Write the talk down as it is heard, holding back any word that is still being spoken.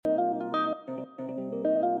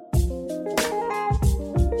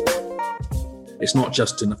It's not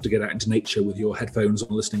just enough to get out into nature with your headphones on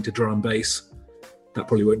listening to drum and bass. That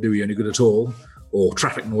probably won't do you any good at all, or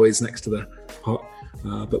traffic noise next to the part.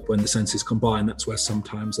 But when the senses combine, that's where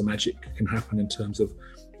sometimes the magic can happen in terms of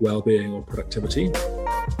well-being or productivity.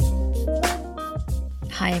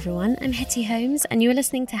 Hi everyone, I'm Hetty Holmes and you're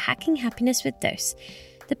listening to Hacking Happiness with Dose,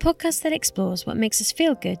 the podcast that explores what makes us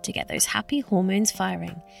feel good to get those happy hormones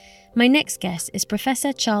firing. My next guest is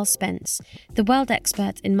Professor Charles Spence, the world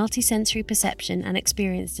expert in multisensory perception and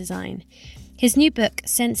experience design. His new book,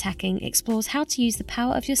 Sense Hacking, explores how to use the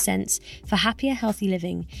power of your sense for happier, healthy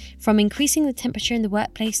living, from increasing the temperature in the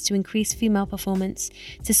workplace to increase female performance,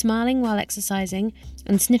 to smiling while exercising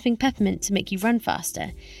and sniffing peppermint to make you run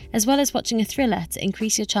faster, as well as watching a thriller to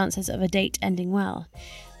increase your chances of a date ending well.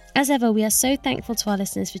 As ever, we are so thankful to our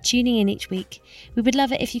listeners for tuning in each week. We would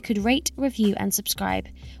love it if you could rate, review and subscribe.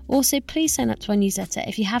 Also, please sign up to our newsletter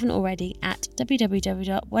if you haven't already at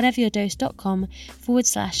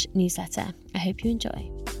www.whateveryourdose.com/newsletter. I hope you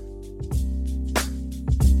enjoy.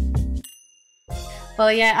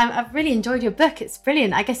 Well, yeah, I've really enjoyed your book. It's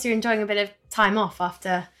brilliant. I guess you're enjoying a bit of time off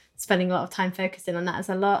after spending a lot of time focusing on that. It's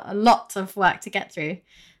a lot of work to get through.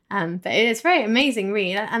 But it's a very amazing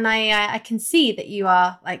read, and I can see that you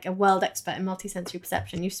are like a world expert in multisensory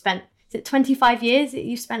perception. You've spent, is it 25 years that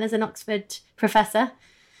you've spent as an Oxford professor?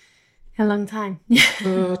 A long time.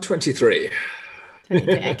 23.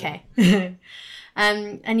 23, okay.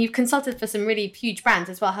 And you've consulted for some really huge brands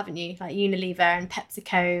as well, haven't you? Like Unilever and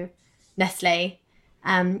PepsiCo, Nestle,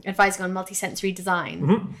 advising on multisensory design.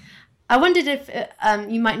 Mm-hmm. I wondered if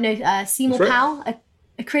you might know Seymour Powell,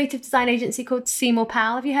 a creative design agency called Seymour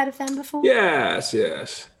Powell. Have you heard of them before? Yes.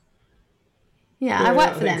 Yeah, I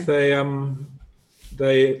work for them.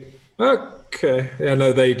 They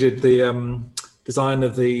did the design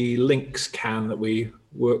of the Lynx can that we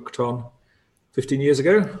worked on 15 years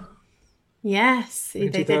ago. Yes.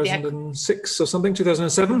 In 2006 or something,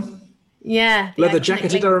 2007. Yeah. Leather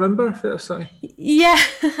jacketed, I remember. Sorry. Yeah.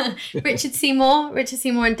 Richard Seymour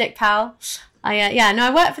and Dick Powell.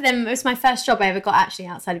 I worked for them. It was my first job I ever got actually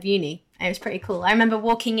outside of uni. It was pretty cool. I remember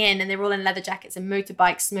walking in and they were all in leather jackets and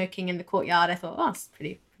motorbikes smoking in the courtyard. I thought, oh, it's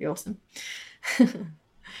pretty awesome.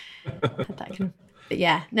 But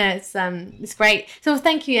yeah, no, it's great. So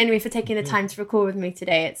thank you anyway for taking the time to record with me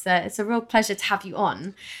today. It's a real pleasure to have you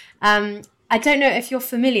on. I don't know if you're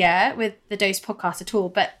familiar with the Dose podcast at all,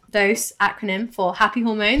 but Dose, acronym for happy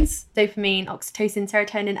hormones, dopamine, oxytocin,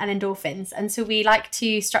 serotonin, and endorphins. And so we like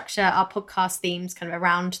to structure our podcast themes kind of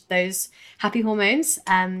around those happy hormones.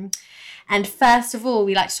 And first of all,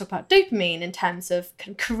 we like to talk about dopamine in terms of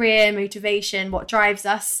kind of career, motivation, what drives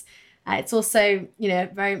us. It's also,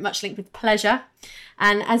 very much linked with pleasure.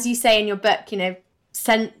 And as you say in your book,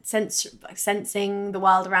 sensing the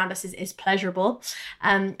world around us is pleasurable.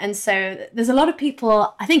 And so there's a lot of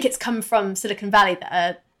people, I think it's come from Silicon Valley,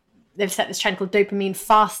 that they've set this trend called dopamine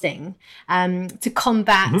fasting to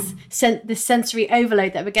combat the sensory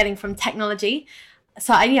overload that we're getting from technology.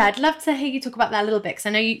 So I'd love to hear you talk about that a little bit, because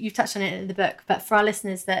I know you've touched on it in the book, but for our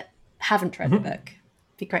listeners that haven't read the book,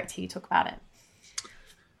 it'd be great to hear you talk about it.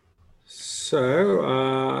 So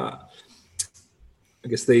I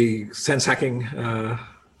guess the Sense Hacking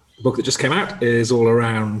book that just came out is all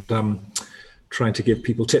around trying to give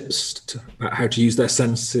people tips about how to use their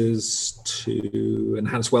senses to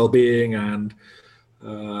enhance well-being and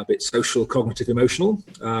a bit social, cognitive, emotional.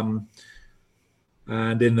 And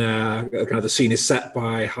in there, kind of the scene is set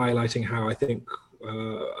by highlighting how I think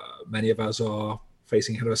many of us are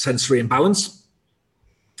facing kind of a sensory imbalance.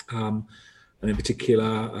 And in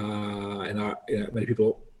particular, many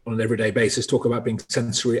people on an everyday basis talk about being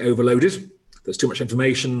sensory overloaded. There's too much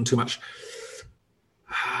information, too many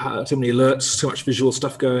alerts, too much visual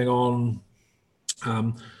stuff going on.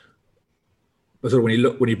 But when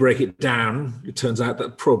you break it down, it turns out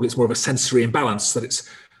that probably it's more of a sensory imbalance.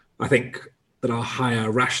 I think that our higher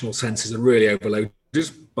rational senses are really overloaded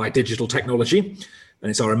by digital technology, and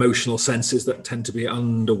it's our emotional senses that tend to be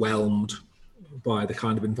underwhelmed by the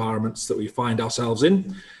kind of environments that we find ourselves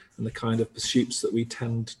in and the kind of pursuits that we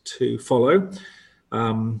tend to follow.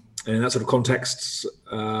 And in that sort of context,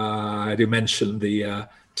 I do mention the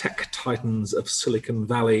tech titans of Silicon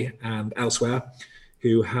Valley and elsewhere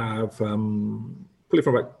who have, probably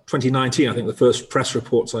from about 2019, I think the first press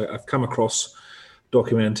reports I've come across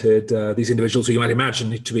documented these individuals who you might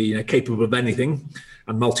imagine to be capable of anything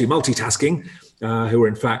and multitasking, who are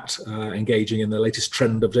in fact engaging in the latest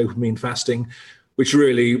trend of dopamine fasting, which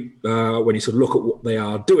really, when you sort of look at what they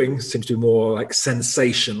are doing, seems to be more like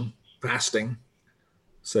sensation fasting.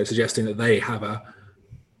 So suggesting that they have are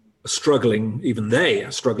struggling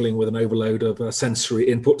with an overload of sensory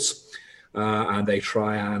inputs. and they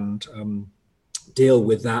try and deal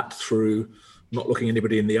with that through not looking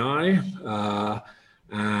anybody in the eye,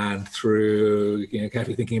 and through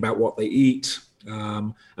carefully thinking about what they eat,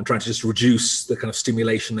 and trying to just reduce the kind of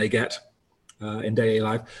stimulation they get in daily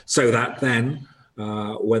life, so that then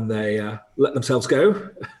when they let themselves go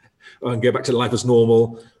and go back to life as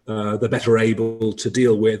normal, they're better able to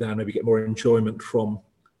deal with and maybe get more enjoyment from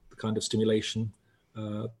the kind of stimulation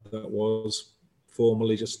that was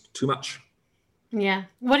formerly just too much. Yeah.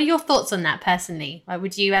 What are your thoughts on that personally? Like,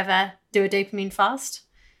 would you ever do a dopamine fast?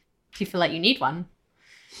 Do you feel like you need one?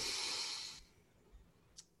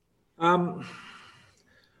 Well,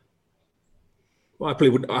 I probably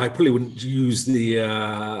wouldn't use the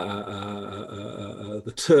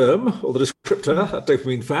term or the descriptor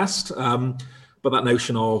dopamine fast, but that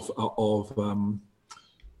notion of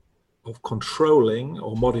controlling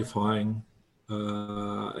or modifying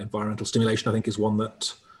environmental stimulation, I think, is one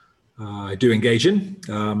that I do engage in.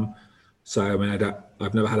 So, I mean,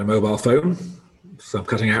 I've never had a mobile phone, so I'm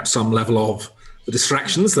cutting out some level of the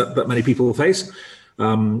distractions that many people face.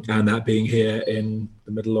 And that being here in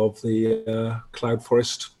the middle of the cloud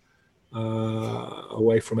forest,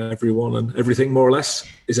 away from everyone and everything, more or less,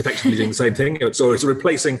 is effectively doing the same thing. So it's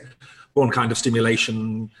replacing one kind of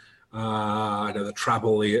stimulation, the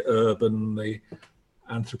travel, the urban, the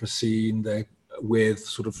Anthropocene, with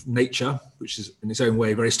sort of nature, which is in its own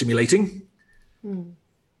way very stimulating,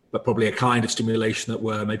 but probably a kind of stimulation that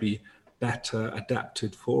we're maybe better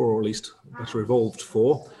adapted for, or at least better evolved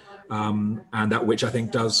for. And that which I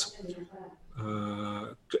think does,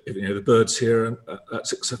 the birds here at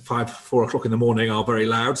 4 o'clock in the morning are very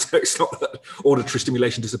loud, so it's not that auditory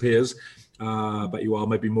stimulation disappears, but you are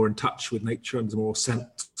maybe more in touch with nature, and there's more scent,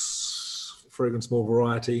 fragrance, more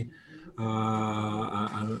variety,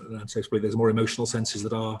 and so there's more emotional senses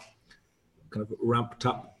that are kind of ramped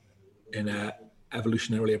up in an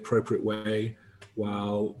evolutionarily appropriate way,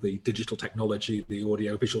 while the digital technology, the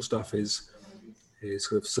audio visual stuff is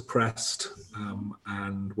sort of suppressed,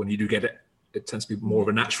 and when you do get it, it tends to be more of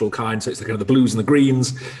a natural kind. So it's the kind of the blues and the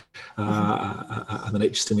greens, and the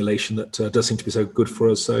nature stimulation that does seem to be so good for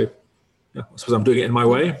us. So yeah, I suppose I'm doing it in my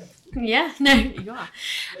way. Yeah, no, you are.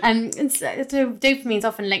 And so dopamine is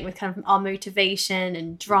often linked with kind of our motivation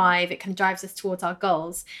and drive. It kind of drives us towards our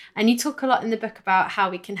goals. And you talk a lot in the book about how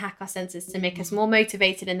we can hack our senses to make us more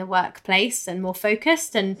motivated in the workplace and more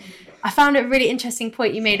focused. And I found it a really interesting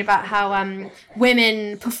point you made about how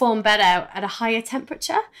women perform better at a higher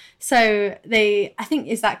temperature. So I think,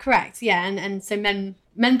 is that correct? Yeah, and so men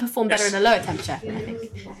perform better at a lower temperature, I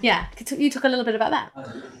think. Yeah, you talk a little bit about that.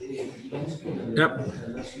 Yep.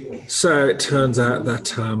 So it turns out that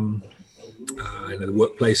the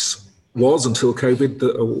workplace was, until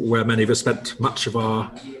COVID, where many of us spent most of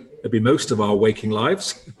our waking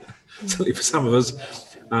lives, certainly for some of us.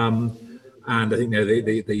 And I think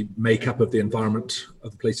the makeup of the environment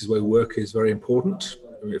of the places where we work is very important.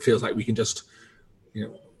 I mean, it feels like we can just,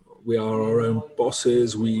 we are our own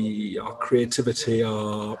bosses. Our creativity,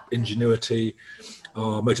 our ingenuity,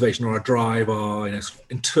 our motivation, or our drive are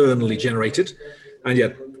internally generated, and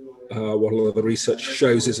yet what a lot of the research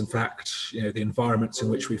shows is, in fact, the environments in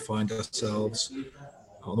which we find ourselves.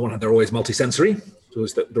 On the one hand, they're always multisensory. There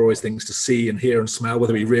are always things to see and hear and smell,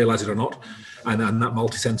 whether we realize it or not, and that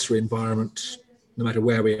multisensory environment, no matter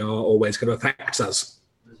where we are, always kind of affects us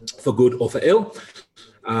for good or for ill.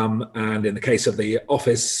 And in the case of the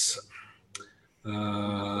office,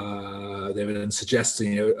 the evidence suggests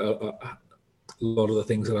a lot of the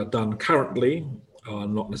things that are done currently are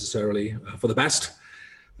not necessarily for the best.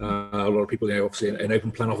 A lot of people, obviously in open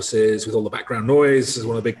plan offices with all the background noise is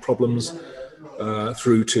one of the big problems,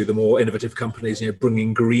 through to the more innovative companies,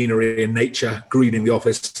 bringing greenery and nature, greening the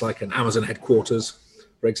office, like an Amazon headquarters,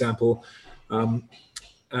 for example. And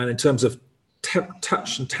in terms of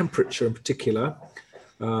touch and temperature in particular,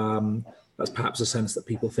 that's perhaps a sense that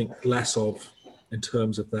people think less of in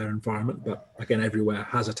terms of their environment, but again, everywhere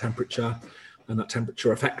has a temperature, and that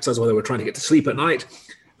temperature affects us, whether we're trying to get to sleep at night,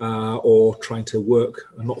 or trying to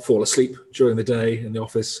work and not fall asleep during the day in the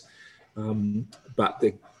office. But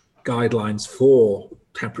the guidelines for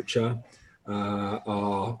temperature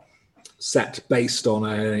are set based on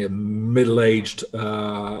a middle-aged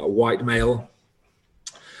white male,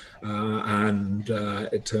 and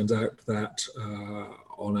it turns out that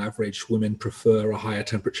on average, women prefer a higher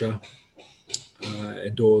temperature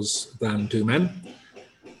indoors than do men.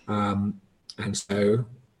 And so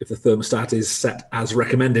if the thermostat is set as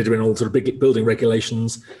recommended in all sort of big building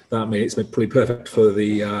regulations, that means it's pretty perfect for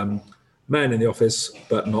the men in the office,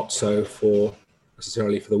 but not so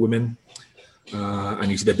necessarily for the women. And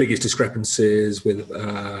you see the biggest discrepancies with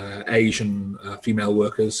Asian female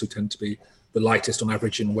workers, who tend to be the lightest on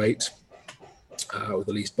average in weight, with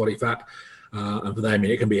the least body fat. And for them,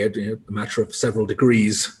 it can be a matter of several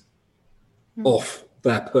degrees off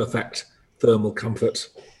their perfect thermal comfort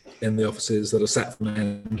in the offices that are set for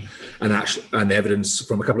men. And the evidence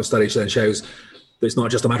from a couple of studies then shows that it's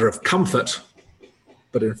not just a matter of comfort,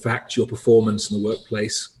 but in fact, your performance in the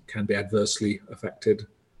workplace can be adversely affected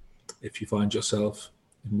if you find yourself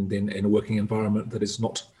in a working environment that is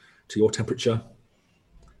not to your temperature,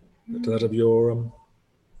 to that of your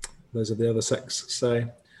those of the other sex, say.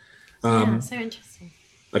 So interesting.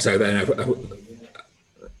 I'd say then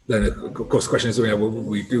of course the question is,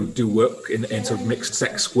 we do work in sort of mixed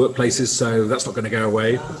sex workplaces, so that's not going to go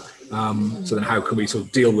away. So then how can we sort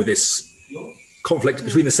of deal with this conflict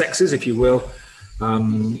between the sexes, if you will?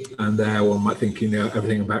 And there one might think,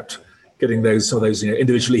 everything about getting those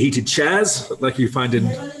individually heated chairs like you find in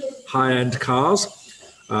high-end cars,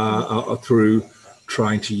 or through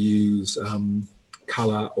trying to use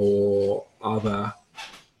colour or other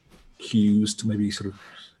cues to maybe sort of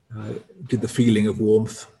give the feeling of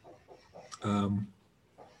warmth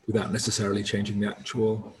without necessarily changing the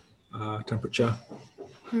actual temperature.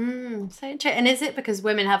 So interesting. And is it because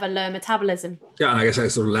women have a low metabolism? Yeah, and I guess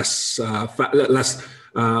it's sort of less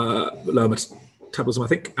low metabolism, I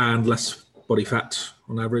think, and less body fat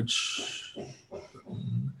on average.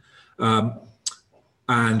 And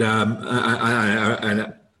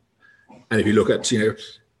if you look at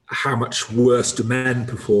how much worse do men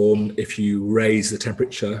perform if you raise the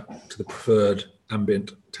temperature to the preferred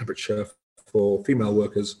ambient temperature for female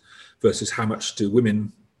workers versus how much do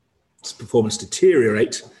women's performance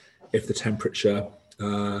deteriorate if the temperature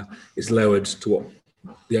is lowered to what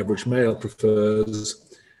the average male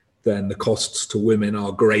prefers, then the costs to women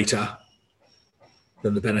are greater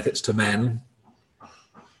than the benefits to men.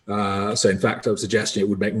 So in fact, I would suggest it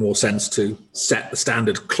would make more sense to set the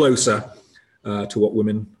standard closer to what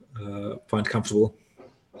women find comfortable.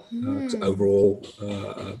 Overall,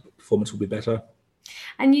 performance will be better.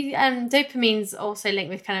 And dopamine's also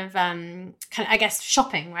linked with kind of I guess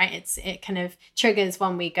shopping, right? It kind of triggers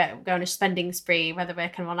when we go on a spending spree, whether we're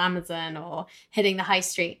kind of on Amazon or hitting the high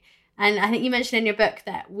street. And I think you mentioned in your book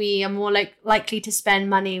that we are more likely to spend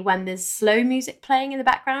money when there's slow music playing in the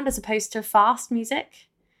background as opposed to fast music.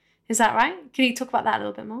 Is that right? Can you talk about that a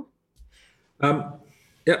little bit more?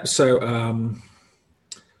 Yeah. So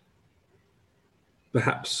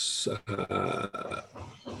perhaps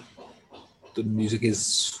the music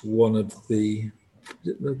is one of the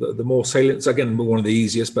more salient. Again, one of the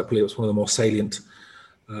easiest, but probably it's one of the more salient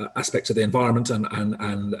aspects of the environment, and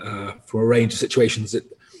from a range of situations, it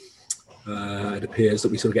appears that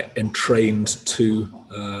we sort of get entrained to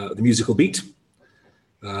the musical beat.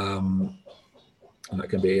 And that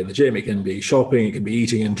can be in the gym, it can be shopping, it can be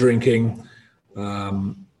eating and drinking.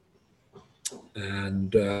 And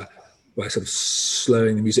by sort of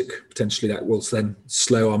slowing the music, potentially that will then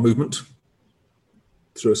slow our movement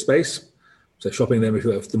through a space. So shopping, then,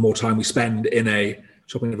 the more time we spend in a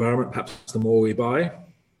shopping environment, perhaps the more we buy.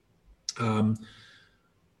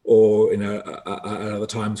 Or at other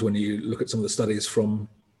times when you look at some of the studies from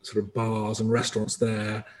sort of bars and restaurants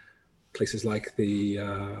there, places like the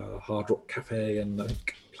Hard Rock Cafe and I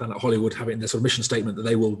think Planet Hollywood have it in their sort of mission statement that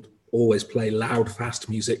they will always play loud, fast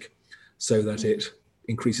music so that it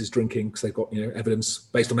increases drinking, because they've got evidence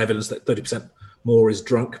based on evidence that 30% more is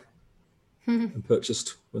drunk and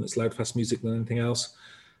purchased when it's loud, fast music than anything else.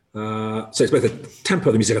 So it's both the tempo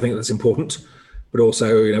of the music, I think, that's important, but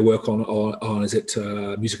also work on is it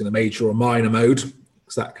music in the major or minor mode,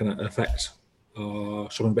 because that can affect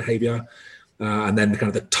our shopping behaviour, and then kind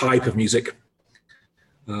of the type of music.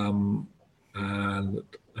 And I'm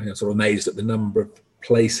sort of amazed at the number of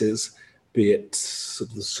places, be it sort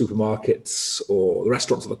of the supermarkets or the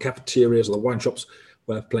restaurants or the cafeterias or the wine shops,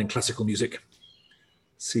 where playing classical music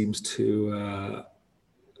seems to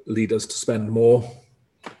lead us to spend more.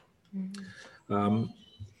 And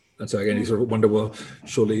so again, you sort of wonder, well,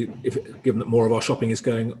 surely, given that more of our shopping is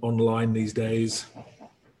going online these days,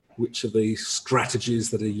 which of the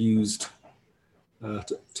strategies that are used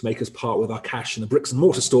to make us part with our cash in a bricks and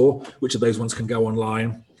mortar store, which of those ones can go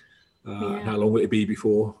online? And how long will it be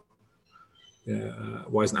before?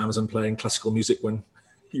 Why isn't Amazon playing classical music when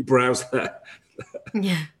you browse their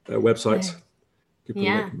websites? People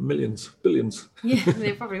make millions, billions. Yeah,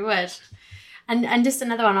 they probably would. And just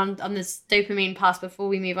another one on this dopamine path before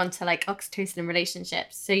we move on to like oxytocin and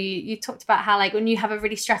relationships. So you talked about how like when you have a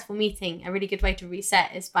really stressful meeting, a really good way to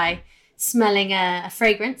reset is by smelling a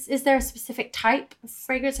fragrance. Is there a specific type of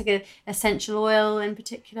fragrance, like a essential oil in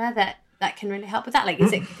particular, that that can really help with that? Like,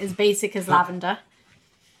 is it as basic as lavender?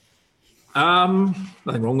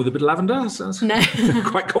 Nothing wrong with a bit of lavender. Sounds No.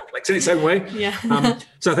 quite complex in its own way. Yeah.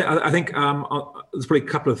 So I think there's probably a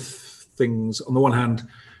couple of things. On the one hand,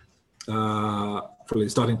 probably the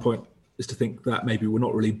starting point is to think that maybe we're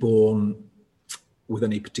not really born with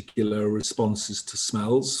any particular responses to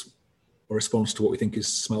smells, or response to what we think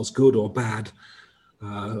smells good or bad.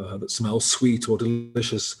 That smells sweet or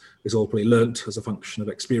delicious is all probably learnt as a function of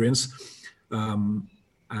experience, and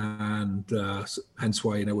hence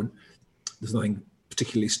why when there's nothing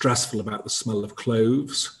particularly stressful about the smell of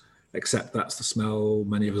cloves, except that's the smell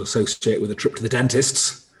many of us associate with a trip to the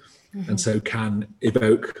dentist, and so can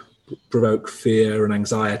provoke fear and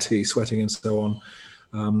anxiety, sweating, and so on.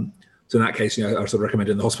 So in that case, I sort of recommend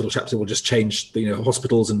in the hospital chapter we'll just change.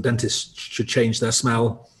 Hospitals and dentists should change their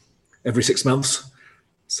smell every 6 months,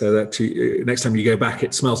 so that next time you go back,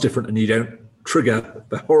 it smells different, and you don't trigger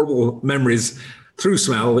the horrible memories through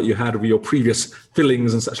smell that you had of your previous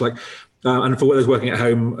fillings and such like. And for those working at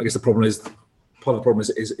home, I guess part of the problem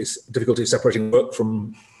is difficulty separating work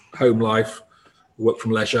from home life, work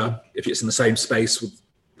from leisure, if it's in the same space.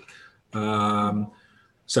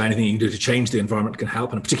 So anything you can do to change the environment can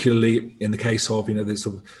help, and particularly in the case of these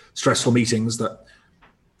sort of stressful meetings that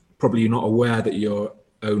probably you're not aware that your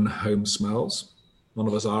own home smells. None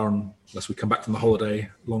of us are, unless we come back from the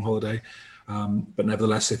long holiday. But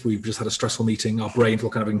nevertheless, if we've just had a stressful meeting, our brain will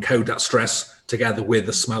kind of encode that stress together with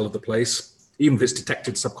the smell of the place, even if it's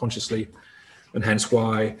detected subconsciously. And hence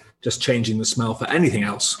why just changing the smell for anything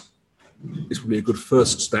else is probably a good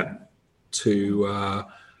first step to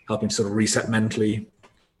helping to sort of reset mentally.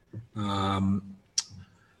 And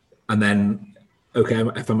then, okay,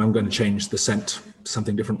 if I'm going to change the scent to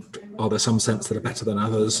something different, are there some scents that are better than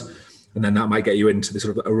others? And then that might get you into the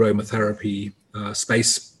sort of aromatherapy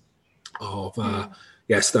space of,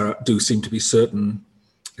 yes, there do seem to be certain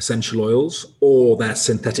essential oils or their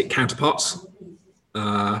synthetic counterparts.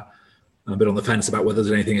 I'm a bit on the fence about whether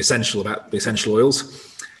there's anything essential about the essential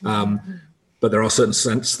oils. But there are certain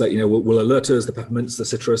scents that will alert us, the peppermints, the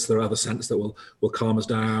citrus. There are other scents that will calm us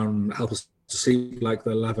down, help us to sleep, like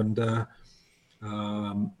the lavender.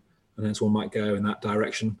 And then one might go in that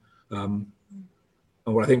direction.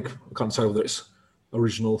 And what I think, I can't say whether it's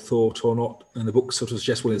original thought or not, and the book sort of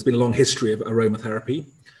suggests, well, there's been a long history of aromatherapy,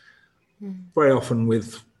 very often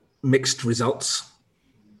with mixed results.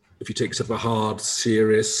 If you take sort of a hard,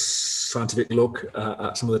 serious, scientific look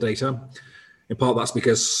at some of the data, in part that's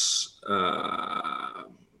because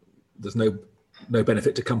there's no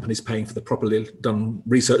benefit to companies paying for the properly done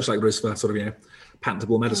research like there is for sort of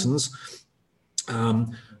patentable medicines.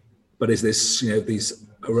 But is this these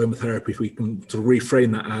aromatherapy, if we can sort of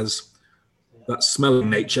reframe that as that smelling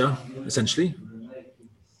nature, essentially,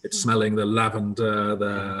 it's smelling the lavender,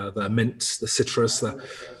 the mint, the citrus, the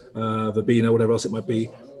verbena, whatever else it might be.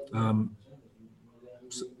 And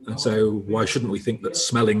so why shouldn't we think that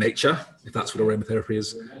smelling nature, if that's what aromatherapy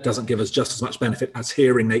is, doesn't give us just as much benefit as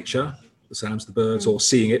hearing nature, the sounds of the birds, or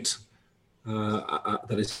seeing it,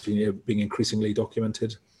 that is being increasingly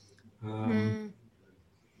documented.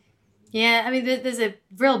 Yeah, I mean, there's a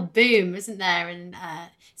real boom, isn't there, in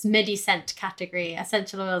it's midi-scent category.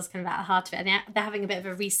 Essential oils kind of at the heart of it, and they're having a bit of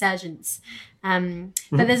a resurgence. But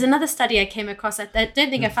there's another study I came across. I don't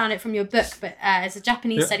think I found it from your book, but it's a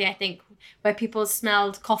Japanese study, I think, where people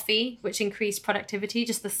smelled coffee, which increased productivity,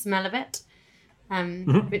 just the smell of it.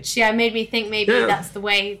 Which made me think maybe that's the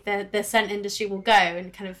way the scent industry will go,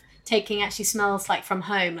 and kind of taking actually smells like from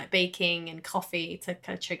home, like baking and coffee, to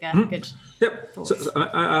kind of trigger good thoughts. So,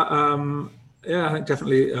 I think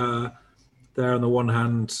definitely there on the one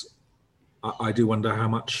hand, I do wonder how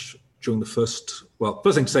much during the first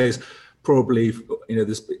thing to say is probably,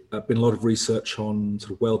 there's been a lot of research on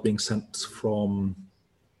sort of well-being scents from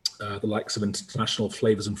the likes of International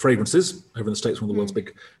Flavors and Fragrances over in the States, one of the world's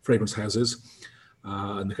big fragrance houses.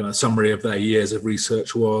 And the kind of summary of their years of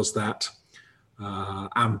research was that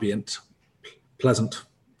ambient, pleasant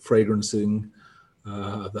fragrancing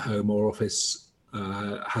of the home or office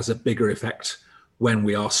has a bigger effect when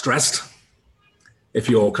we are stressed. If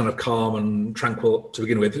you're kind of calm and tranquil to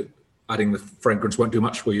begin with, adding the fragrance won't do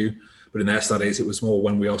much for you. But in their studies, it was more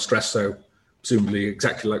when we are stressed. So presumably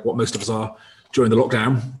exactly like what most of us are during the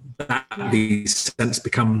lockdown, that these scents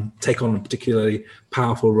take on a particularly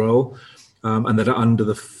powerful role. And that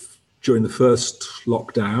during the first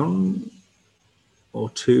lockdown or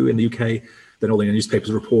two in the UK, then all the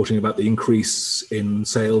newspapers reporting about the increase in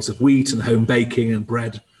sales of wheat and home baking and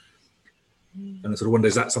bread. And I sort of wonder,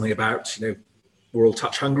 is that something about, we're all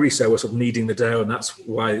touch hungry, so we're sort of kneading the dough, and that's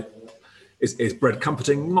why is bread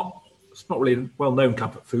comforting? Not it's not really well-known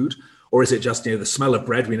comfort food? Or is it just, the smell of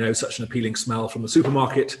bread? We know such an appealing smell from the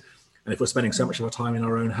supermarket. And if we're spending so much of our time in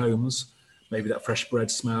our own homes, maybe that fresh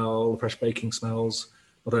bread smell, fresh baking smells,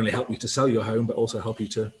 not only help you to sell your home, but also help you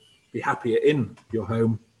to be happier in your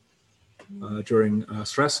home during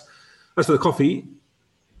stress. As for the coffee,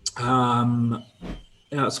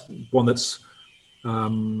 it's one that's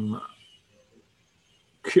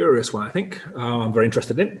curious one, I think. I'm very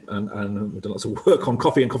interested in, and we've done lots of work on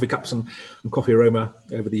coffee and coffee cups and coffee aroma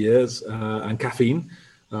over the years, and caffeine.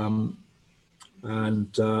 I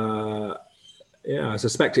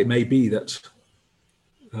suspect it may be that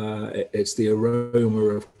it's the aroma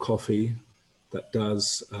of coffee that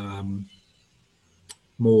does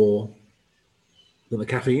more than the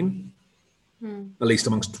caffeine, at least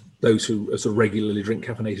amongst those who sort of regularly drink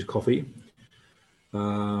caffeinated coffee.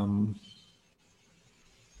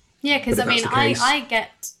 Yeah, because I mean, I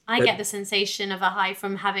get the sensation of a high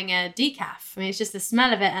from having a decaf. I mean, it's just the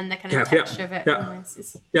smell of it and the kind of texture of it.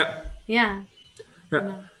 Yeah.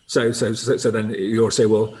 So then you'll say,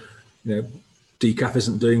 well, decaf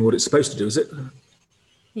isn't doing what it's supposed to do, is it?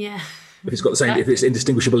 Yeah. If it's got the same, if it's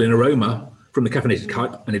indistinguishable in aroma from the caffeinated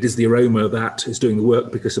type, and it is the aroma that is doing the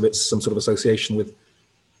work because of its some sort of association with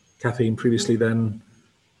caffeine previously, then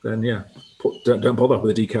yeah, don't bother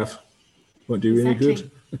with a decaf. Won't do any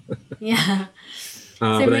good. Yeah.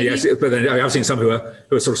 But then I've seen some who are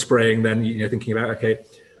sort of spraying. Then thinking about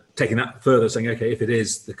taking that further, saying if it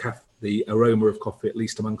is the aroma of coffee, at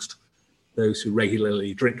least amongst those who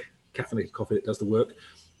regularly drink caffeinated coffee, that does the work.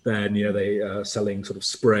 Then they are selling sort of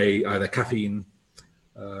spray, either caffeine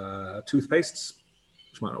toothpastes,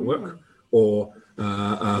 which might not work, or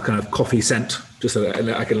kind of coffee scent, just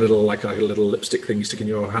like a little lipstick thing you stick in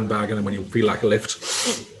your handbag, and then when you feel like a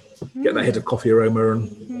lift, get that hit of coffee aroma,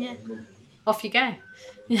 and off you go.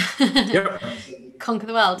 Yep. Conquer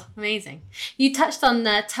the world. Amazing. You touched on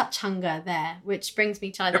touch hunger there, which brings me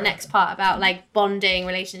to the next part about bonding,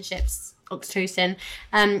 relationships, oxytocin.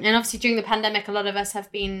 And obviously during the pandemic, a lot of us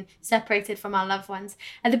have been separated from our loved ones.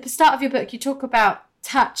 At the start of your book, you talk about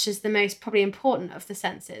touch as the most probably important of the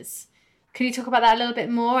senses. Could you talk about that a little bit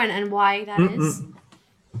more and why that is?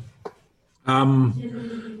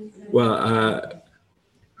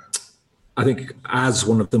 I think as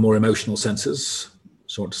one of the more emotional senses,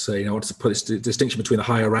 so I want to put this distinction between the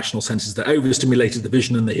higher rational senses that overstimulated the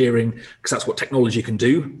vision and the hearing, because that's what technology can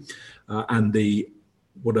do, and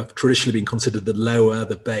what have traditionally been considered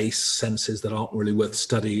the base senses that aren't really worth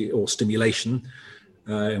study or stimulation,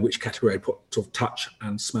 in which category I put sort of touch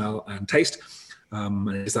and smell and taste. And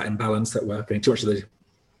it's that imbalance that we're getting too much of the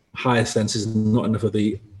higher senses and not enough of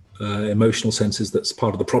the emotional senses that's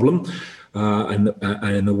part of the problem. And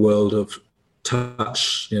in the world of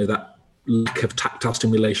touch, that lack of tactile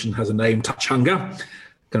stimulation has a name, touch hunger,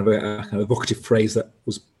 kind of a evocative phrase that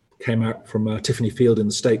came out from Tiffany Field in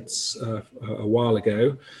the States a while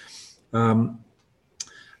ago. I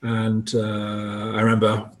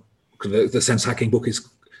remember the Sense Hacking book is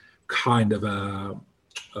kind of a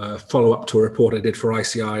follow-up to a report I did for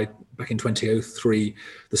ICI back in 2003,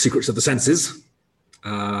 The Secrets of the Senses,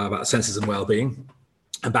 about senses and well-being.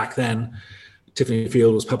 And back then, Tiffany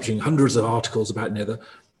Field was publishing hundreds of articles about the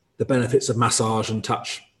benefits of massage and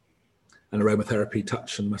touch, and aromatherapy,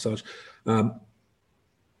 touch and massage. And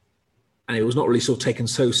it was not really sort of taken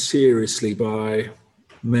so seriously by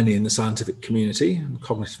many in the scientific community,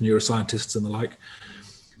 cognitive neuroscientists and the like.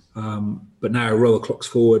 But now roll the clocks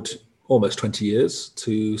forward almost 20 years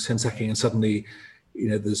to sense hacking, and suddenly,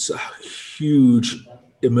 there's a huge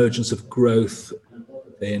emergence of growth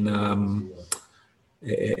in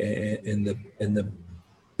the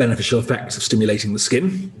beneficial effects of stimulating the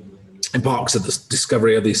skin, in part because of the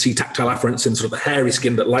discovery of the C-tactile afferents in sort of the hairy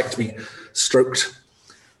skin that like to be stroked,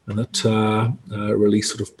 and that release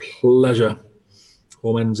sort of pleasure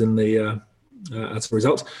hormones in the as a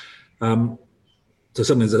result. So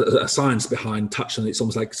suddenly there's a science behind touch, and it's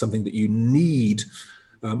almost like something that you need.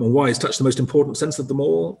 And why is touch the most important sense of them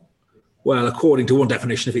all? Well, according to one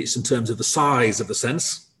definition, if it's in terms of the size of the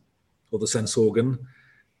sense or the sense organ,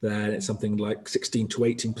 then it's something like 16 to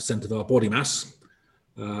 18% of our body mass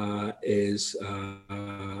is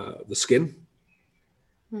the skin,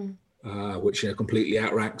 which completely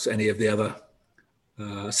outranks any of the other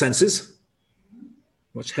senses.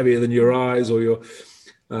 Much heavier than your eyes or your,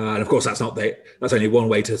 and of course that's only one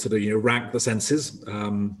way to sort of rank the senses.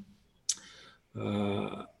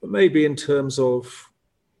 But maybe in terms of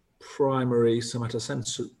primary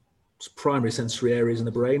sensory areas in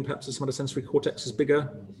the brain, perhaps the somatosensory cortex is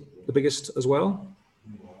the biggest as well,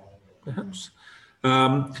 perhaps.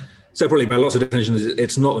 So probably by lots of definitions,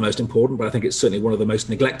 it's not the most important, but I think it's certainly one of the most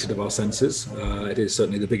neglected of our senses. It is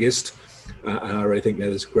certainly the biggest. And I really think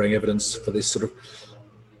there's growing evidence for this sort of,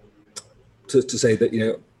 to say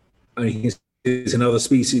that, I mean, in other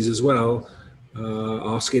species as well,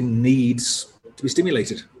 our skin needs to be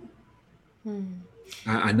stimulated.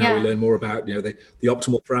 And now we learn more about, the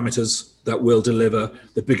optimal parameters that will deliver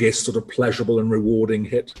the biggest sort of pleasurable and rewarding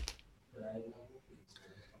hit.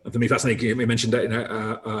 And for me, fascinating, you mentioned that,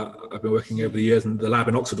 I've been working over the years, and the lab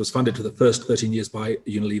in Oxford was funded for the first 13 years by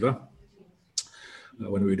Unilever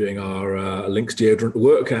when we were doing our Lynx deodorant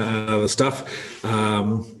work and other stuff.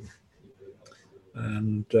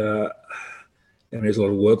 There's a lot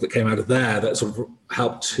of work that came out of there that sort of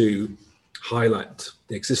helped to highlight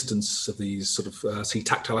the existence of these sort of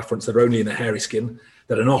C-tactile afferents that are only in the hairy skin,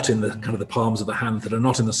 that are not in the kind of the palms of the hand, that are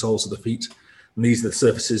not in the soles of the feet. And these are the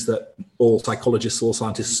surfaces that all psychologists, all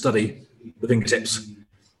scientists study, the fingertips.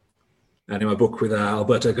 And in my book with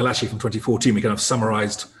Alberto Galasci from 2014, we kind of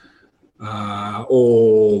summarized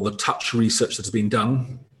all the touch research that has been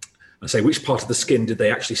done. I say, which part of the skin did they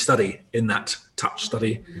actually study in that touch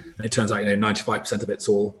study? And it turns out, 95% of it's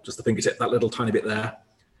all just the fingertip, that little tiny bit there.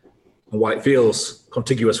 And while it feels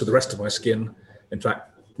contiguous with the rest of my skin, in fact,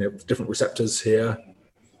 different receptors here,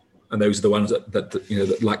 and those are the ones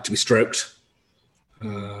that like to be stroked.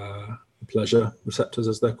 Pleasure receptors,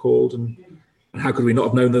 as they're called, and how could we not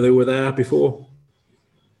have known that they were there before?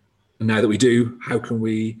 And now that we do, how can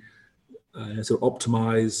we sort of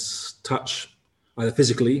optimize touch, either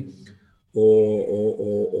physically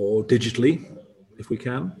or digitally, if we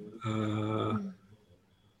can? And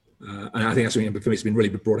I think that's something for me it's been really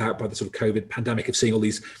brought out by the sort of COVID pandemic, of seeing all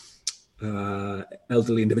these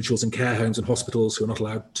elderly individuals in care homes and hospitals who are not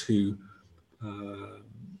allowed to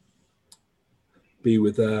be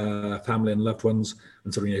with their family and loved ones,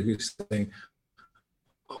 and sort of who's saying,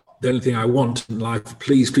 the only thing I want in life,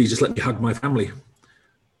 please just let me hug my family.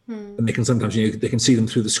 And they can sometimes, they can see them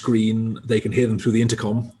through the screen, they can hear them through the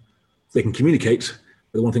intercom, they can communicate,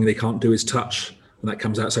 but the one thing they can't do is touch. And that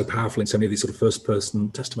comes out so powerfully in so many of these sort of first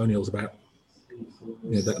person testimonials about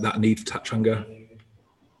that need for touch hunger.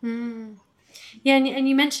 Yeah, and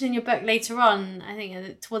you mentioned in your book later on, I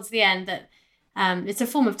think towards the end, that it's a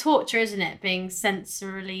form of torture, isn't it? Being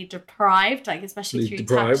sensorily deprived, like especially through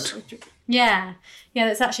touch. Yeah,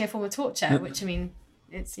 that's actually a form of torture, which I mean,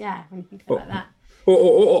 it's when you think about that.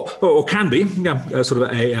 Or can be, sort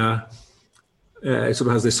of it sort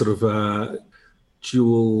of has this sort of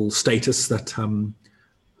dual status that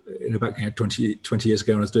back 20 years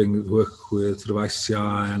ago when I was doing work with sort of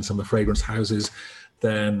ICCI and some of the fragrance houses,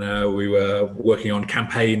 then we were working on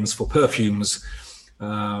campaigns for perfumes,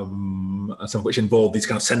 some of which involved these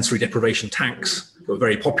kind of sensory deprivation tanks that were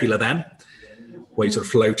very popular then, where you sort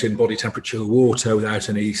of float in body temperature water without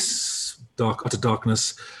any utter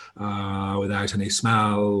darkness, without any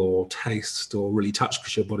smell or taste or really touch,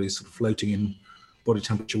 because your body's sort of floating in body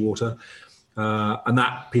temperature water. And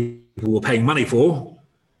that people were paying money for,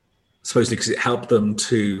 supposedly because it helped them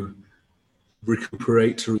to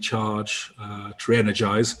recuperate, to recharge, to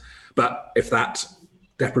re-energize. But if that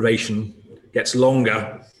deprivation gets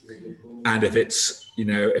longer, and if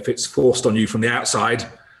it's forced on you from the outside,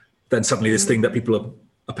 then suddenly this thing that people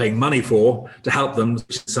are paying money for to help them,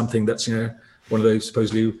 which is something that's one of those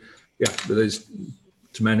supposedly that is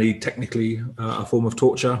to many technically a form of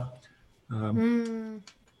torture.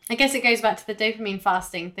 I guess it goes back to the dopamine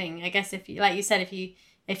fasting thing. I guess if you, like you said,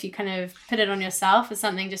 if you kind of put it on yourself as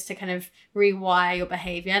something just to kind of rewire your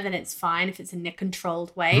behavior, then it's fine if it's in a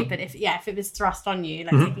controlled way. But if it was thrust on you,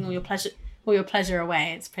 like taking all your pleasure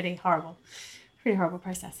away, it's pretty horrible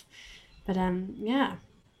process. But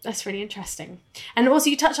that's really interesting. And also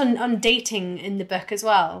you touch on dating in the book as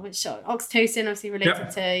well, which oxytocin obviously related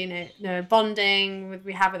to bonding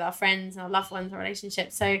we have with our friends and our loved ones, our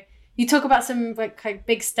relationships. So you talk about some like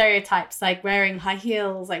big stereotypes, like wearing high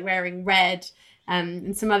heels, like wearing red,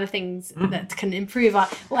 and some other things that can improve our.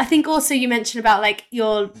 Well, I think also you mentioned about like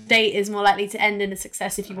your date is more likely to end in a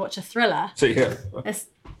success if you watch a thriller. So I'd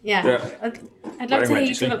love to hear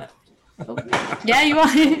you talk about. Oh. Yeah, you are.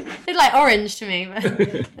 It's like orange to me, but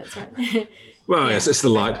that's right. Well, yes, it's the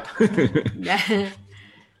light. Yeah.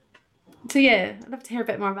 So I'd love to hear a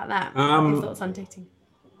bit more about that. Your thoughts on dating.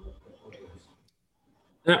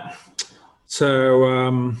 Yeah. So,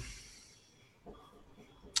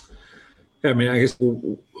 I mean, I guess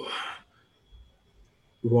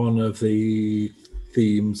one of the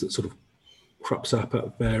themes that sort of crops up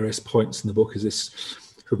at various points in the book is this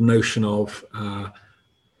sort of notion of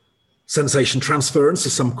sensation transference,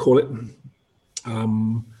 as some call it,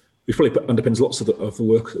 which probably underpins lots of the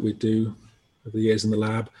work that we do over the years in the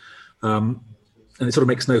lab. And it sort of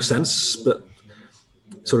makes no sense, but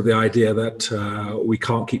sort of the idea that we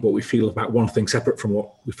can't keep what we feel about one thing separate from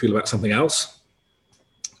what we feel about something else.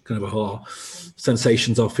 Kind of our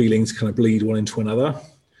sensations, our feelings kind of bleed one into another.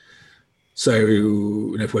 So,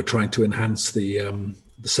 if we're trying to enhance the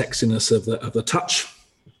sexiness of the touch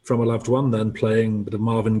from a loved one, then playing a bit of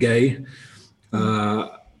Marvin Gaye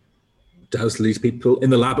does lead people, in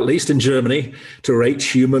the lab at least in Germany, to rate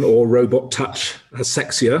human or robot touch as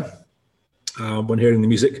sexier when hearing the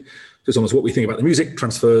music. It's almost what we think about the music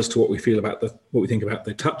transfers to what we feel about what we think about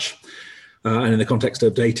the touch. And in the context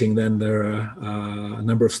of dating, then there are a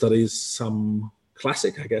number of studies, some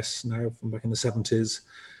classic, I guess, now from back in the 70s,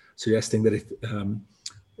 suggesting that if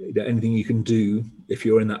anything you can do if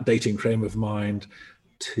you're in that dating frame of mind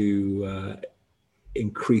to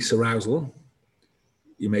increase arousal,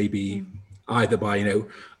 you may be either by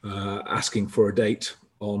asking for a date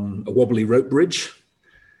on a wobbly rope bridge,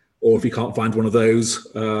 or if you can't find one of those,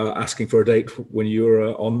 asking for a date when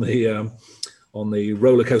you're on the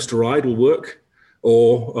roller coaster ride will work,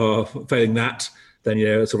 or failing that,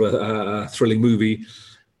 then sort of a thrilling movie.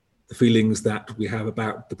 The feelings that we have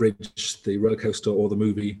about the bridge, the roller coaster, or the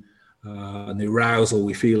movie, and the arousal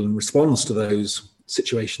we feel in response to those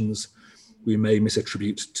situations, we may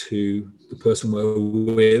misattribute to the person we're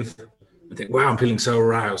with. I think, wow, I'm feeling so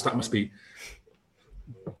aroused. That must be.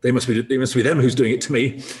 It must be them who's doing it to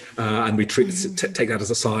me, and we take that as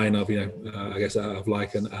a sign of, I guess, of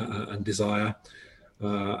like and desire,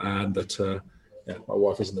 and that. My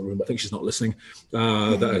wife is in the room, but I think she's not listening.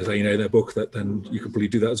 That their book, that then you can probably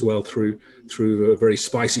do that as well through a very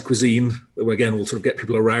spicy cuisine that again will sort of get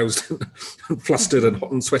people aroused and flustered and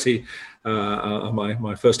hot and sweaty.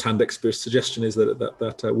 My first-hand suggestion is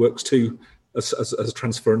that works too as a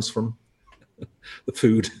transference from the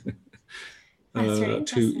food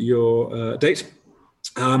to your date.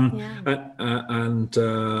 It's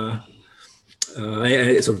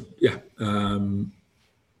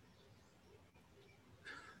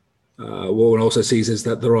what one also sees is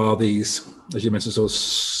that there are these, as you mentioned, sort of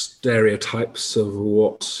stereotypes of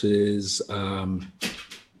what is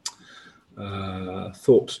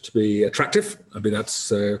thought to be attractive. I mean,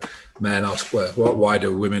 that's men ask, why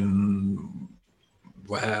do women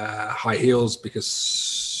wear high heels?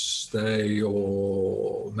 Because they,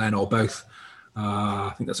 or men, or both,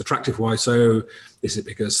 think that's attractive. Why so? Is it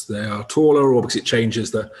because they are taller, or because it changes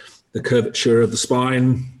the curvature of the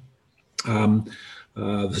spine?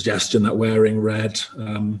 The suggestion that wearing red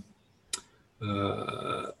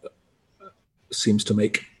seems to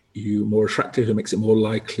make you more attractive. It makes it more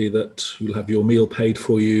likely that you'll have your meal paid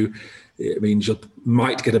for you. It means you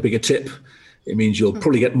might get a bigger tip. It means you'll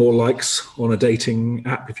probably get more likes on a dating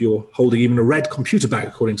app if you're holding even a red computer bag,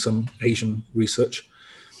 according to some Asian research.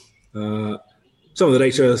 Some of the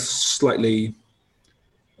data are slightly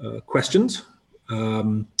questioned.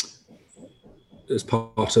 As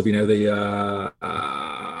part of the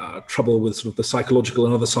trouble with sort of the psychological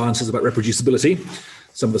and other sciences about reproducibility.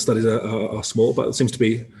 Some of the studies are small, but it seems to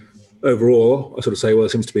be overall, I sort of say, well, it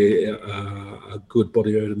seems to be a good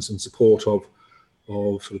body of evidence in support of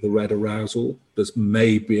sort of the red arousal. There's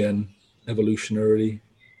maybe an evolutionary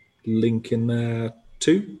link in there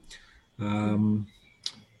too.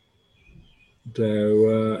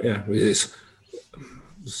 It's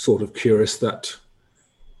sort of curious that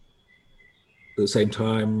at the same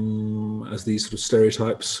time as these sort of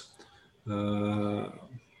stereotypes, or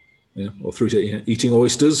through to eating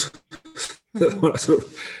oysters, sort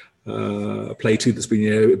of play to that's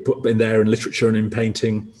been put in there in literature and in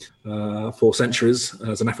painting for centuries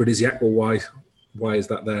as an aphrodisiac. Well, why is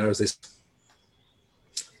that there as this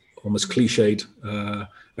almost cliched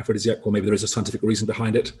aphrodisiac? Or maybe there is a scientific reason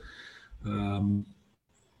behind it, and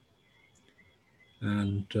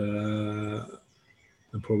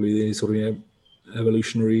probably the sort of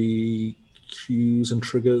evolutionary cues and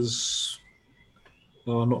triggers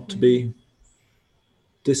are not to be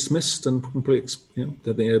dismissed and completely,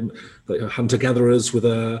 that hunter-gatherers with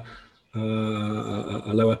a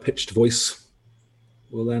lower pitched voice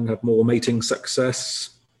will then have more mating success.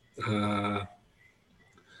 Although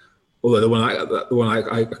the one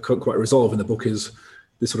I can't quite resolve in the book is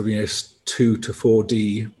this sort of 2 to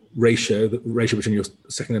 4D ratio, the ratio between your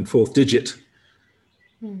second and fourth digit.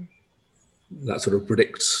 That sort of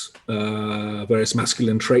predicts various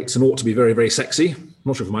masculine traits and ought to be very, very sexy. I'm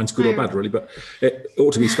not sure if mine's good or bad, really, but it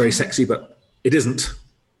ought to be very sexy, but it isn't.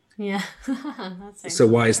 Yeah. So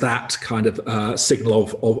why is that kind of signal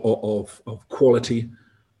of quality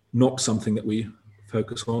not something that we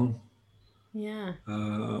focus on? Yeah.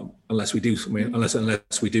 Unless we do,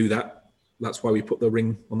 unless we do that, that's why we put the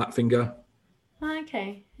ring on that finger.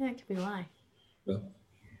 Okay, that could be why. Well,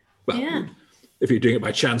 Yeah. if you're doing it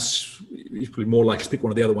by chance, you're probably more likely to pick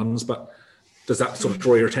one of the other ones. But does that sort of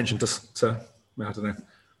draw your attention to I don't know.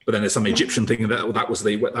 But then there's some Egyptian thing that was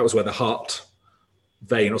where the heart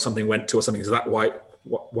vein or something went to or something. Is that why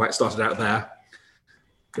it started out there?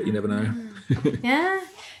 But you never know. Yeah.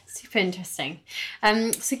 Super interesting.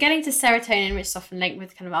 So getting to serotonin, which is often linked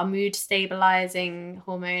with kind of our mood stabilizing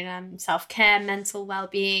hormone, self-care, mental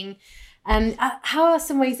well-being. How are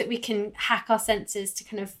some ways that we can hack our senses to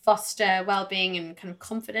kind of foster well-being and kind of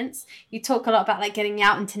confidence? You talk a lot about like getting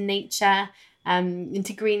out into nature,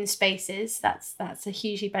 into green spaces. That's a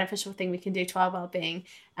hugely beneficial thing we can do to our well-being.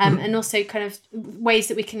 And also kind of ways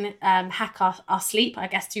that we can hack our sleep, I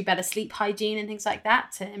guess, through better sleep hygiene and things like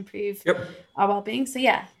that to improve our well-being. So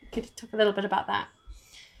yeah, could you talk a little bit about that?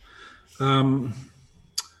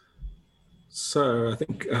 So I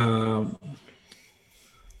think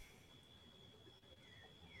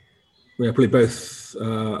probably both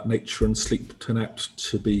nature and sleep turn out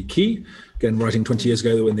to be key. Again, writing 20 years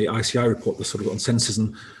ago in the ICI report, the sort of on senses,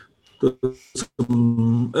 and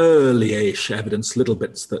some early-ish evidence, little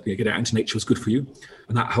bits that get out into nature was good for you.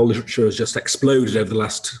 And that whole literature has just exploded over the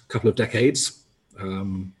last couple of decades.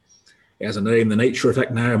 It has a name, the nature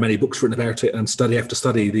effect now, many books written about it, and study after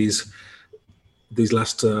study these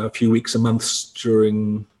last few weeks and months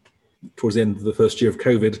towards the end of the first year of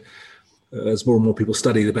COVID, as more and more people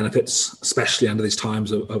study the benefits, especially under these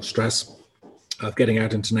times of stress, of getting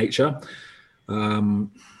out into nature.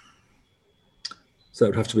 So it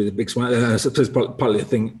would have to be the big one. I suppose partly the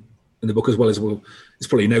thing in the book as well is, well, it's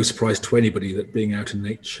probably no surprise to anybody that being out in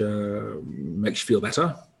nature makes you feel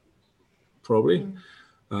better, probably.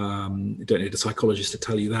 You don't need a psychologist to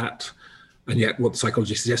tell you that. And yet what the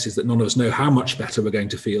psychology suggests is that none of us know how much better we're going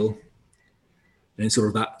to feel. And it's sort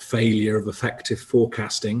of that failure of effective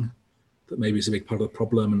forecasting that maybe is a big part of the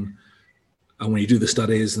problem. And when you do the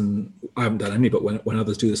studies, and I haven't done any, but when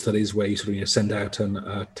others do the studies where you sort of send out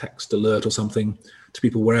a text alert or something to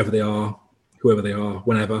people wherever they are, whoever they are,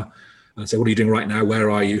 whenever, and say, what are you doing right now? Where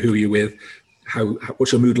are you? Who are you with?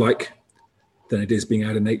 What's your mood like? Then it is being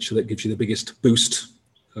out in nature that gives you the biggest boost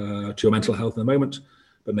to your mental health in the moment,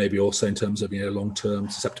 but maybe also in terms of long-term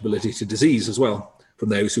susceptibility to disease as well, from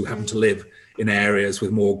those who happen to live in areas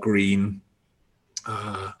with more green.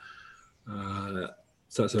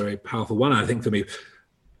 So that's a very powerful one. I think for me,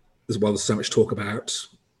 as well, there's so much talk about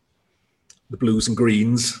the blues and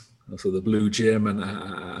greens, so the blue gym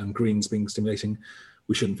and greens being stimulating.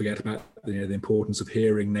 We shouldn't forget about the importance of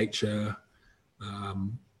hearing nature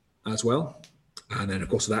as well. And then, of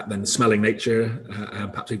course, then smelling nature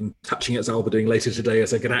and perhaps even touching it, as I'll be doing later today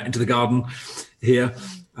as I get out into the garden here.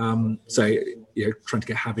 So, trying to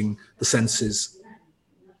get having the senses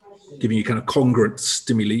giving you kind of congruent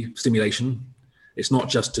stimulation. It's not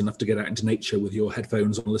just enough to get out into nature with your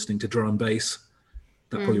headphones on listening to drum and bass.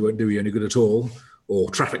 That probably won't do you any good at all, or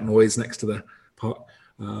traffic noise next to the park.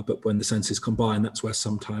 But when the senses combine, that's where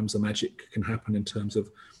sometimes the magic can happen in terms of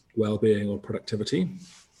well-being or productivity.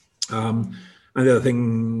 And the other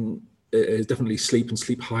thing is definitely sleep and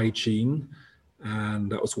sleep hygiene. And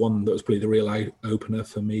that was one that was probably the real eye-opener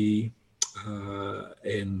for me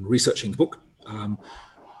in researching the book.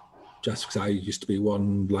 Just because I used to be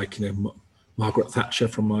one like, Margaret Thatcher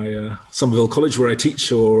from my Somerville College where I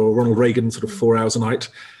teach, or Ronald Reagan, sort of 4 hours a night,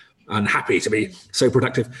 and happy to be so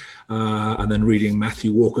productive. And then reading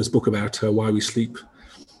Matthew Walker's book about why we sleep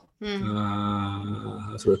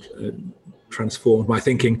sort of transformed my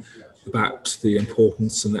thinking about the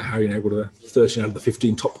importance and how, 13 out of the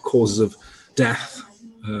 15 top causes of death,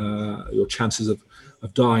 your chances of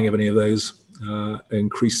dying of any of those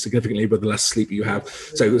increase significantly with the less sleep you have.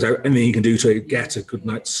 So anything you can do to get a good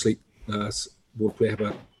night's sleep will probably have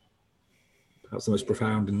perhaps the most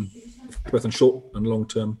profound and both on short and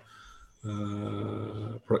long-term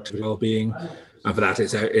productivity well-being. And for that,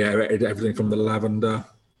 it's everything from the lavender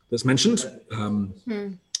that's mentioned.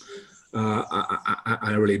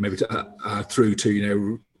 I really maybe through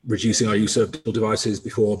to reducing our use of digital devices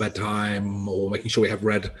before bedtime, or making sure we have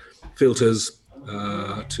red filters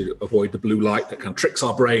to avoid the blue light that kind of tricks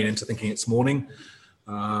our brain into thinking it's morning.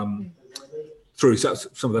 Through some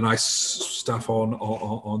of the nice stuff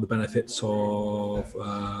on the benefits of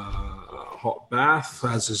hot bath,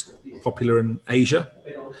 as is popular in Asia.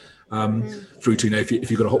 Through to if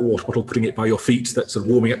you've got a hot water bottle, putting it by your feet, that's sort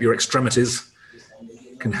of warming up your extremities,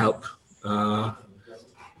 can help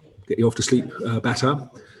get you off to sleep better.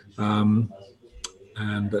 And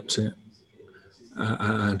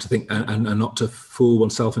to think and not to fool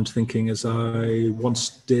oneself into thinking, as I once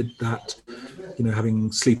did, that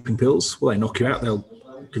having sleeping pills, well, they knock you out, they'll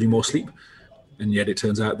give you more sleep. and yet it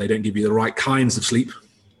turns out they don't give you the right kinds of sleep.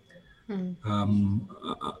 I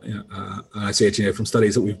see it, from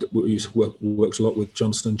studies that we've worked a lot with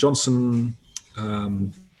Johnson & Johnson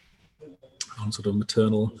on sort of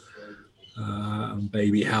maternal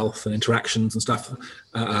baby health and interactions and stuff,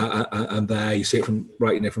 and there you see it from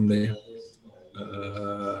the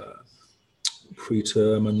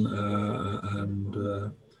preterm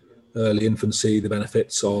and early infancy, the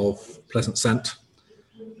benefits of pleasant scent,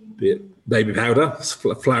 be it baby powder,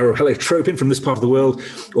 flower of heliotrope from this part of the world,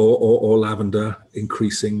 or lavender,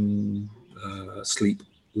 increasing sleep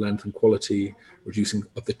length and quality, reducing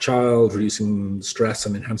of the child, reducing stress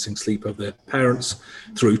and enhancing sleep of the parents,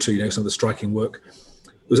 through to some of the striking work.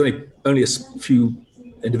 There was only a few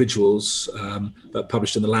individuals that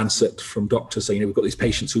published in the Lancet from doctors saying, we've got these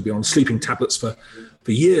patients who've been on sleeping tablets for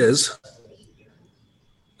years,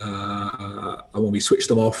 and when we switched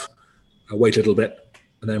them off, wait a little bit,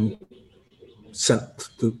 and then sent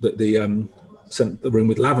sent the room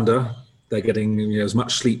with lavender, they're getting as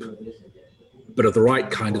much sleep, but of the right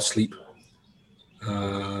kind of sleep,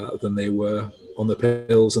 than they were on the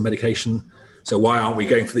pills and medication. So why aren't we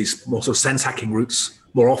going for these more sort of sense hacking routes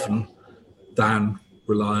more often than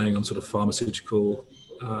relying on sort of pharmaceutical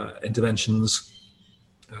interventions?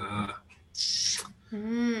 So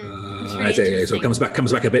it comes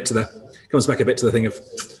back a bit to the thing of,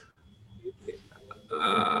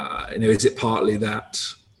 is it partly that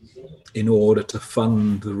in order to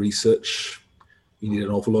fund the research, you need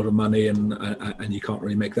an awful lot of money, and you can't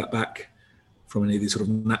really make that back from any of these sort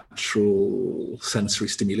of natural sensory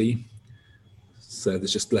stimuli. So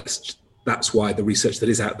there's just less. That's why the research that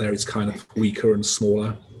is out there is kind of weaker and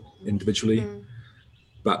smaller individually.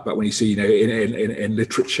 But when you see, in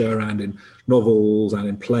literature and in novels and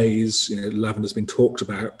in plays, lavender's been talked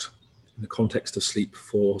about in the context of sleep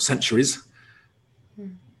for centuries.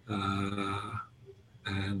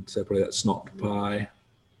 And so probably that's not by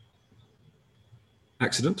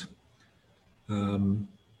accident. And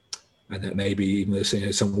that maybe even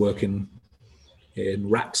there's some work in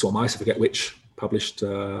rats or mice, I forget which, published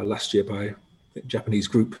last year by a Japanese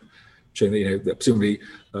group, showing that presumably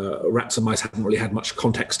rats and mice hadn't really had much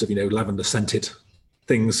context of lavender scented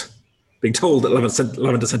things, being told that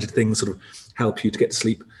lavender scented things sort of help you to get to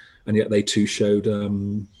sleep, and yet they too showed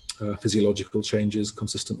physiological changes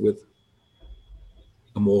consistent with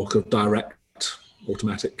a more kind of direct,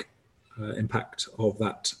 automatic impact of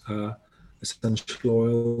that essential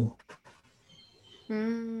oil.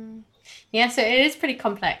 Yeah, so it is pretty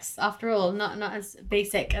complex after all, not as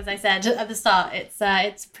basic as I said at the start.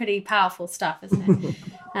 It's pretty powerful stuff, isn't it?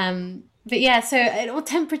 But yeah, so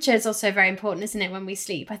temperature is also very important, isn't it, when we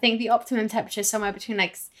sleep? I think the optimum temperature is somewhere between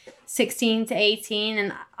 16 to 18.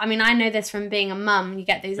 And I mean, I know this from being a mum. You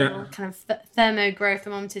get these little kind of thermograph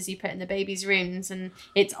thermometers you put in the baby's rooms, and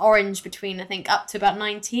it's orange between, I think, up to about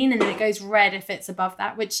 19, and then it goes red if it's above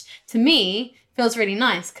that, which to me feels really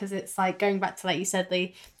nice, because it's like going back to, like you said,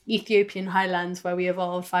 the Ethiopian highlands where we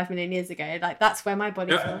evolved 5 million years ago. Like, that's where my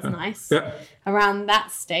body feels nice, around that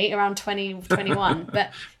state, around 20, 21. But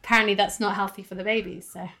apparently that's not healthy for the babies.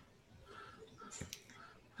 So,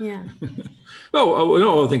 yeah.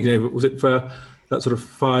 No, I think, was it for that sort of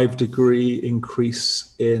 5-degree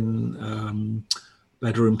increase in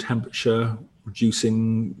bedroom temperature,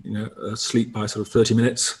 reducing, sleep by sort of 30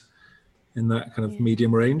 minutes in that kind of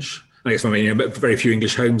medium range? I guess, very few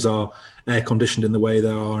English homes are air conditioned in the way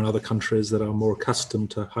there are in other countries that are more accustomed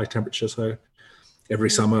to high temperature. So every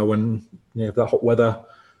summer when the hot weather,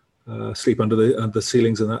 sleep under the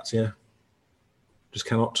ceilings and that, just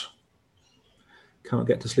cannot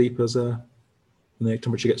get to sleep as when the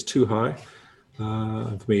temperature gets too high.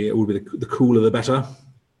 For me, it would be the cooler the better.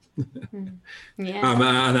 And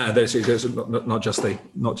there's not just the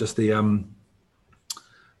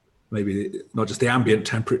maybe not just the ambient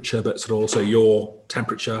temperature, but sort of also your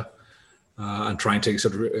temperature, and trying to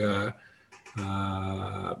sort of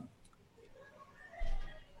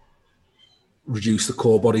reduce the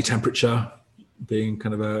core body temperature, being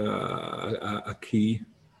kind of a key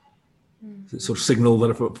sort of signal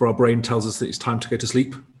that for our brain tells us that it's time to go to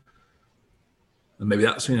sleep. And maybe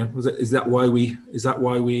that's, is that why we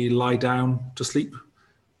lie down to sleep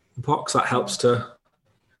in parks? That helps to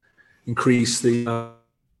increase the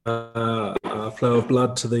flow of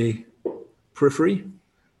blood to the periphery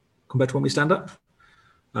compared to when we stand up.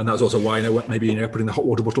 And that's also why maybe putting the hot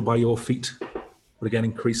water bottle by your feet would again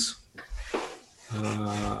increase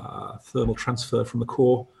thermal transfer from the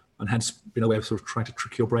core, and hence being a way of sort of trying to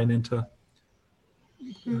trick your brain into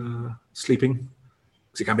sleeping,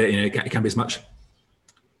 because it can be it can be as much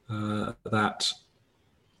that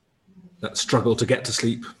struggle to get to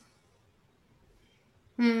sleep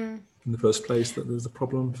in the first place, that there's a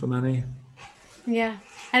problem for many. Yeah.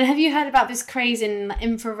 And have you heard about this craze in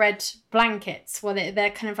infrared blankets? Well,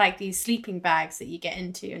 they're kind of like these sleeping bags that you get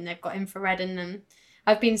into, and they've got infrared in them.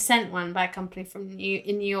 I've been sent one by a company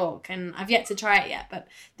in New York, and I've yet to try it yet. But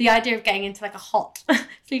the idea of getting into like a hot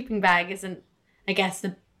sleeping bag isn't, I guess,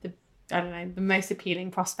 the most appealing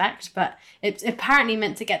prospect. But it's apparently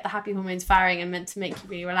meant to get the happy hormones firing and meant to make you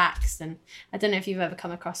really relaxed. And I don't know if you've ever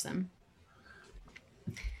come across them.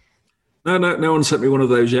 No one sent me one of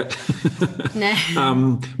those yet.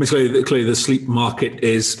 No. Clearly the sleep market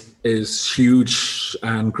is huge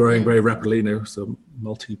and growing very rapidly. It's a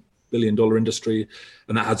multi-billion-dollar industry,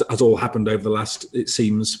 and that has all happened over the last, it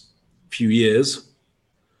seems, few years.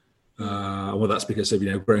 Well, that's because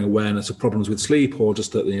of growing awareness of problems with sleep, or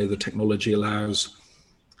just that the technology allows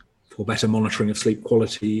for better monitoring of sleep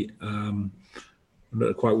quality. I'm not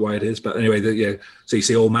know quite why it is, but anyway, so you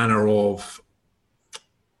see all manner of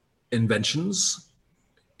inventions,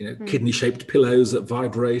 kidney-shaped pillows that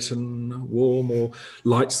vibrate and warm, or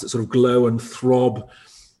lights that sort of glow and throb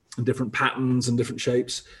in different patterns and different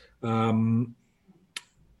shapes. And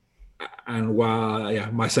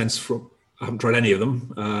while, my sense I haven't tried any of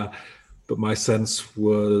them, but my sense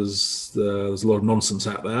was there's a lot of nonsense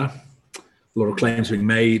out there, a lot of claims being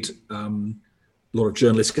made, a lot of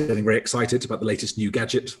journalists getting very excited about the latest new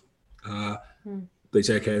gadget. They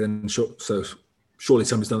say, okay, then so surely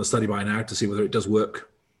somebody's done a study by now to see whether it does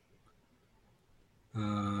work.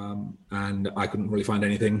 And I couldn't really find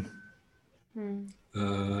anything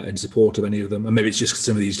in support of any of them. And maybe it's just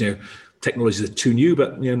some of these technologies are too new,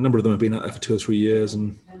 but a number of them have been out there for 2 or 3 years.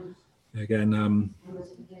 And again,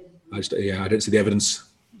 I don't see the evidence.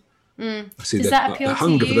 I see the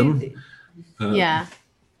hunger for them. Yeah. I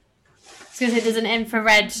was going to say, does an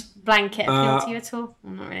infrared blanket appeal to you at all?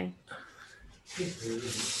 Well, not really.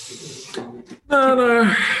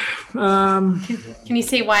 No. Can you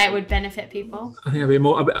see why it would benefit people? I think I'd be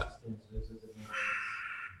more.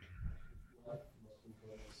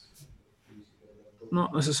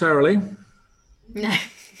 Not necessarily. No.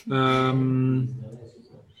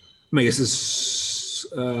 I guess this.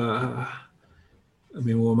 One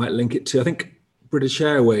might link it to. I think British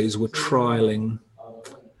Airways were trialing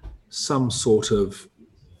some sort of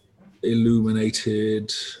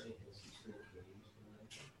illuminated,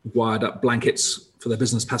 wired up blankets for their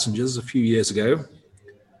business passengers a few years ago.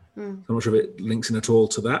 I'm not sure if it links in at all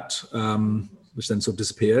to that, which then sort of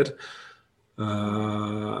disappeared.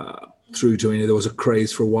 Through to, there was a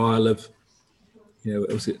craze for a while of,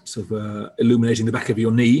 illuminating the back of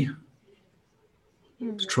your knee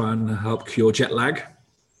to try and help cure jet lag.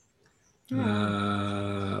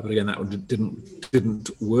 But again, that one didn't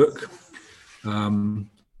work.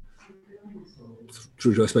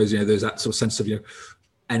 Through to, I suppose, there's that sort of sense of,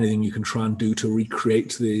 anything you can try and do to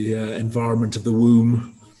recreate the environment of the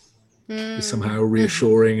womb is somehow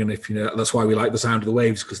reassuring. And if that's why we like the sound of the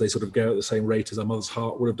waves, because they sort of go at the same rate as our mother's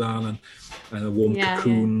heart would have done, and a warm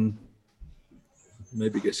cocoon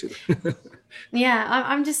maybe gets you there. Yeah,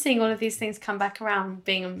 I'm just seeing all of these things come back around.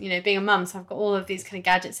 Being a mum, so I've got all of these kind of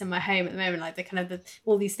gadgets in my home at the moment, like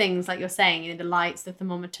all these things, like you're saying, the lights, the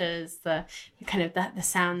thermometers, the kind of the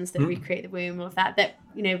sounds that recreate the womb, all of that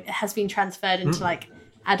has been transferred into like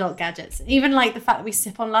adult gadgets. Even like the fact that we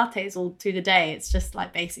sip on lattes all through the day, it's just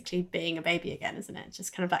like basically being a baby again, isn't it?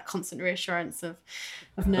 Just kind of that constant reassurance of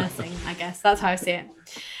nursing, I guess. That's how I see it.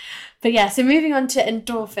 But yeah, so moving on to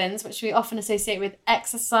endorphins, which we often associate with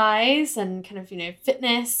exercise and kind of,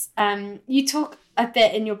 fitness. You talk a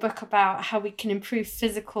bit in your book about how we can improve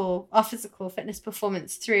our physical fitness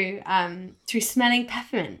performance through smelling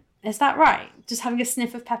peppermint. Is that right? Just having a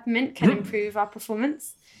sniff of peppermint can improve our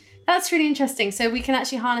performance? That's really interesting. So we can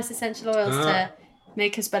actually harness essential oils to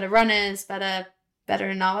make us better runners, better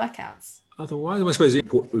in our workouts. Otherwise, I suppose we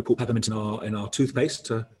put peppermint in our toothpaste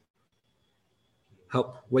to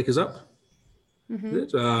help wake us up.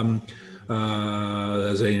 There's a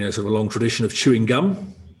sort of a long tradition of chewing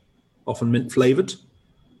gum, often mint flavored,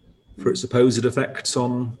 for its supposed effects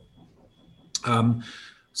on.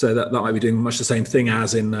 So that might be doing much the same thing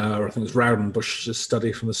as in, I think it's Raudenbusch's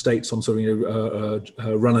study from the States on sort of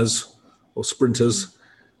runners or sprinters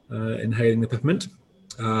inhaling the peppermint.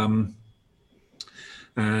 And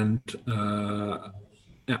at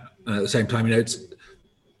the same time, it's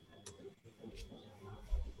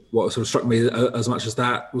what sort of struck me as much as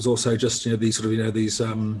that was also just these sort of these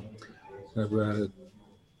sort of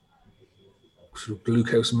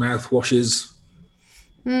glucose mouthwashes.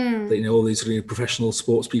 That, all these sort of professional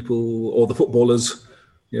sports people or the footballers,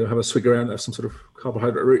 have a swig around, have some sort of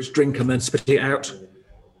carbohydrate-rich drink, and then spit it out,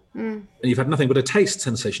 and you've had nothing but a taste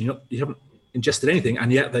sensation. You ingested anything,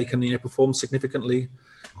 and yet they can perform significantly,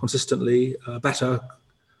 consistently better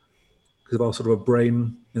because of our sort of a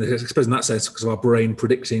brain, I suppose in that sense, because of our brain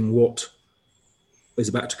predicting what is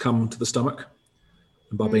about to come to the stomach,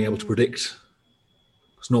 and by being able to predict,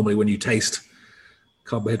 because normally when you taste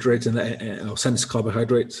carbohydrates or sense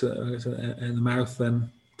carbohydrates in the mouth,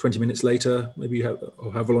 then 20 minutes later, maybe you have,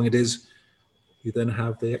 or however long it is, you then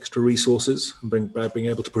have the extra resources, and by being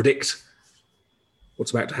able to predict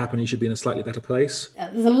what's about to happen, you should be in a slightly better place.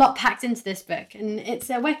 There's a lot packed into this book, and it's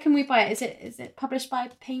where can we buy it? Is it published by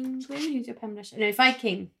Penguin? Who's your publisher? No,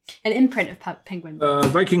 Viking, an imprint of Penguin.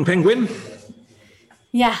 Viking Penguin.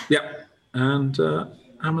 Yeah. Yeah, and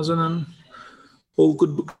Amazon and all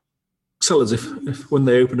good booksellers if when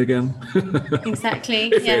they open again. Exactly.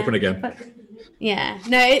 If they open again. But, yeah.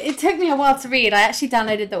 No, it took me a while to read. I actually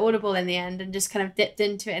downloaded the Audible in the end and just kind of dipped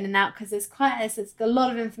into it in and out because there's a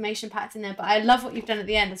lot of information packed in there. But I love what you've done at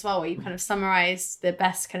the end as well, where you kind of summarise the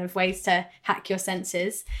best kind of ways to hack your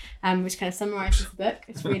senses, which kind of summarises the book.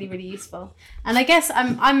 It's really, really useful. And I guess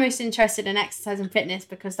I'm most interested in exercise and fitness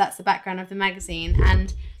because that's the background of the magazine.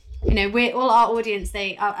 And we're all our audience,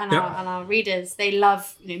 our readers, they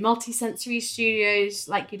love, multi-sensory studios,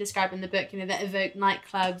 like you describe in the book, that evoke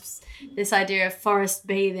nightclubs, this idea of forest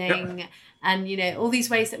bathing, and, all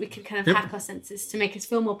these ways that we can kind of hack our senses to make us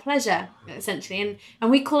feel more pleasure, essentially.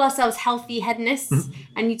 And we call ourselves healthy hedonists,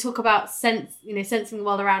 and you talk about sensing the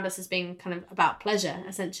world around us as being kind of about pleasure,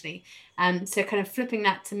 essentially. So kind of flipping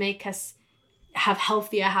that to make us have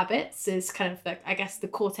healthier habits is kind of, the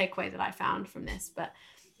core takeaway that I found from this. But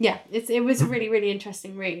yeah, it was a really, really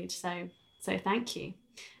interesting read. So thank you,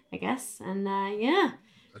 I guess. And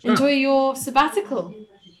enjoy your sabbatical.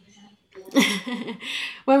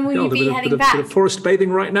 When will you be heading back? Bit of forest bathing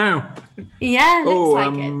right now. Yeah, looks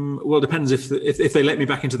like it. Well, it depends if they let me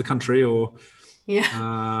back into the country or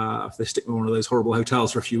if they stick me in one of those horrible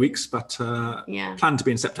hotels for a few weeks. But plan to be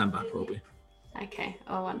in September probably. Okay.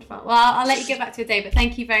 Oh, wonderful. Well, I'll let you get back to your day. But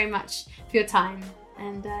thank you very much for your time.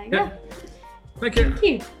 And Thank you. Thank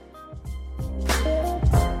you.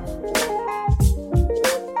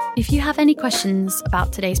 If you have any questions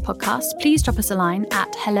about today's podcast, please drop us a line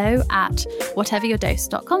at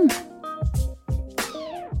hello@whateveryourdose.com.